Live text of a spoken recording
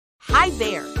Hi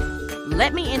there!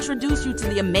 Let me introduce you to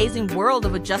the amazing world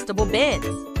of adjustable beds.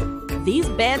 These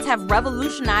beds have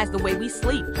revolutionized the way we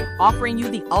sleep, offering you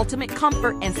the ultimate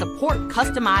comfort and support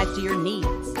customized to your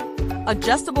needs.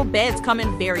 Adjustable beds come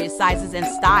in various sizes and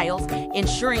styles,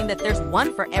 ensuring that there's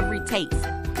one for every taste.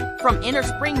 From inner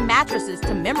spring mattresses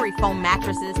to memory foam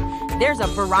mattresses, there's a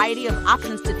variety of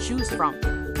options to choose from.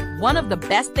 One of the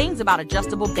best things about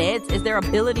adjustable beds is their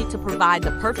ability to provide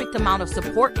the perfect amount of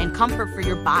support and comfort for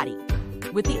your body.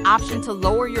 With the option to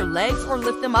lower your legs or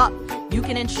lift them up, you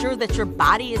can ensure that your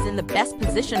body is in the best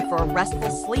position for a restful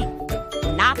sleep.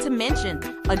 Not to mention,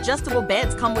 adjustable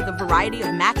beds come with a variety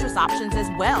of mattress options as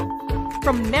well.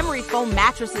 From memory foam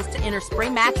mattresses to inner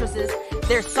spring mattresses,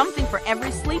 there's something for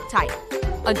every sleep type.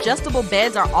 Adjustable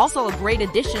beds are also a great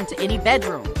addition to any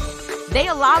bedroom. They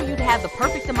allow you to have the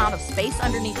perfect amount of space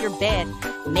underneath your bed,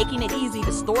 making it easy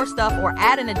to store stuff or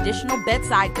add an additional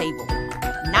bedside table.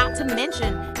 Not to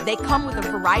mention, they come with a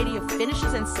variety of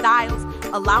finishes and styles,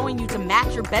 allowing you to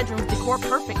match your bedroom's decor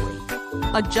perfectly.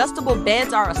 Adjustable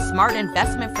beds are a smart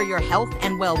investment for your health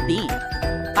and well-being.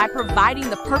 By providing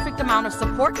the perfect amount of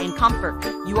support and comfort,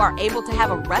 you are able to have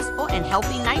a restful and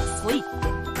healthy night's sleep.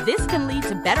 This can lead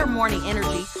to better morning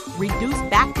energy, reduced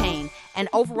back pain, and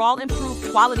overall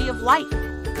improved quality of life.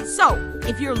 So,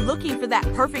 if you're looking for that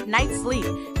perfect night's sleep,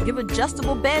 give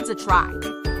adjustable beds a try.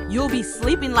 You'll be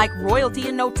sleeping like royalty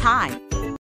in no time.